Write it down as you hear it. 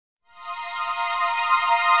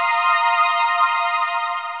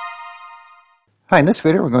Hi, in this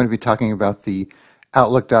video we're going to be talking about the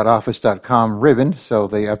Outlook.office.com ribbon. So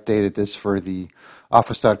they updated this for the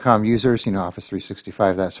Office.com users, Office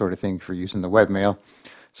 365, that sort of thing for using the webmail.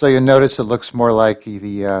 So you'll notice it looks more like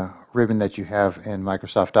the ribbon that you have in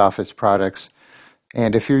Microsoft Office products.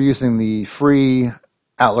 And if you're using the free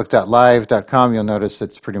Outlook.live.com, you'll notice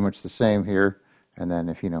it's pretty much the same here. And then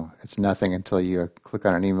if, it's nothing until you click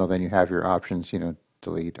on an email, then you have your options,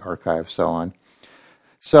 delete, archive, so on.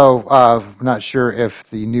 So I'm not sure if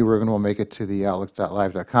the new ribbon will make it to the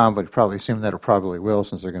Outlook.live.com, but probably assume that it probably will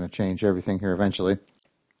since they're going to change everything here eventually.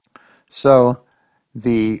 So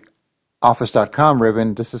the Office.com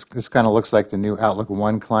ribbon, this kind of looks like the new Outlook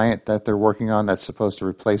One client that they're working on. That's supposed to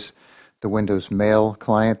replace the Windows Mail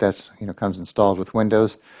client that's comes installed with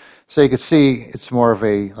Windows. So you can see it's more of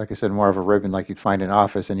a, like I said, more of a ribbon like you'd find in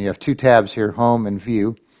Office, and you have two tabs here, Home and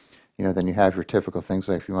View. Then you have your typical things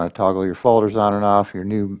like if you want to toggle your folders on and off, your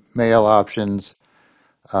new mail options,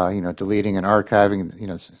 deleting and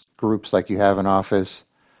archiving, groups like you have in Office,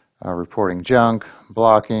 reporting junk,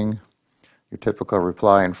 blocking, your typical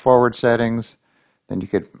reply and forward settings. Then you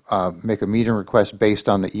could make a meeting request based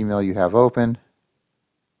on the email you have open,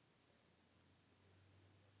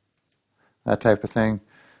 that type of thing.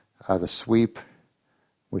 The sweep,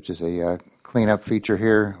 which is a cleanup feature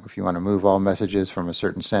here if you want to move all messages from a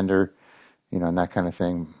certain sender, and that kind of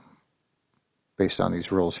thing based on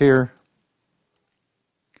these rules here.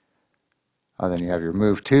 Then you have your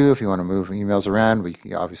move to if you want to move emails around.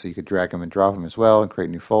 Obviously, you could drag them and drop them as well and create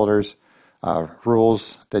new folders.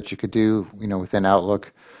 Rules that you could do, within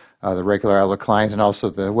Outlook, the regular Outlook client and also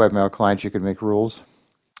the webmail client, you could make rules.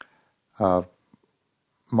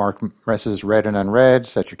 Mark messages read and unread,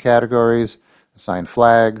 set your categories, assign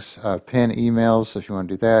flags, pin emails if you want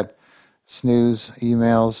to do that, snooze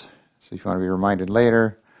emails, so if you want to be reminded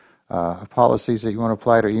later, policies that you want to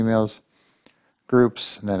apply to emails,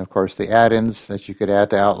 groups, and then of course the add-ins that you could add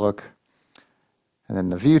to Outlook. And then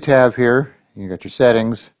the View tab here, you got your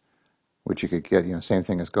settings, which you could get, same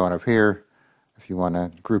thing as going up here. If you want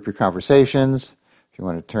to group your conversations, if you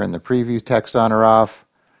want to turn the preview text on or off,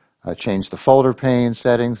 change the folder pane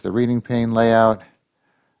settings, the reading pane layout,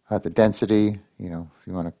 the density, if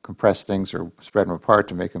you want to compress things or spread them apart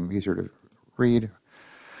to make them easier to read.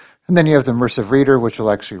 And then you have the immersive reader, which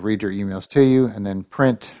will actually read your emails to you, and then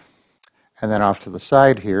print. And then off to the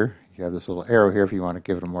side here, you have this little arrow here if you want to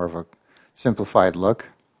give it a more of a simplified look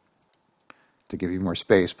to give you more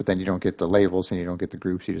space, but then you don't get the labels and you don't get the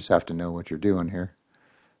groups. You just have to know what you're doing here.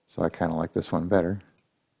 So I kind of like this one better.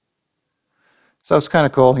 So it's kind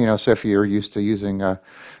of cool, so if you're used to using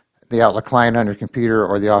the Outlook client on your computer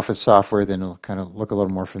or the Office software, then it'll kind of look a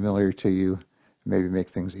little more familiar to you, maybe make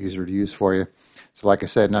things easier to use for you. So like I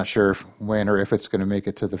said, not sure when or if it's going to make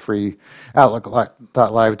it to the free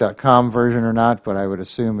Outlook.live.com version or not, but I would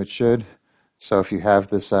assume it should. So if you have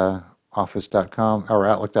this Office.com or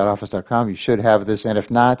Outlook.office.com, you should have this, and if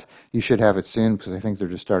not, you should have it soon because I think they're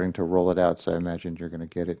just starting to roll it out, so I imagine you're going to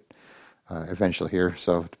get it eventually here.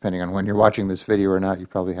 So depending on when you're watching this video or not, you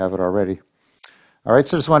probably have it already. All right,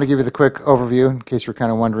 so just want to give you the quick overview in case you're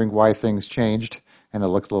kind of wondering why things changed and it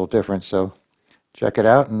looked a little different. So check it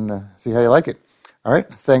out and see how you like it. All right,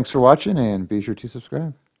 thanks for watching and be sure to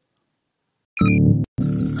subscribe.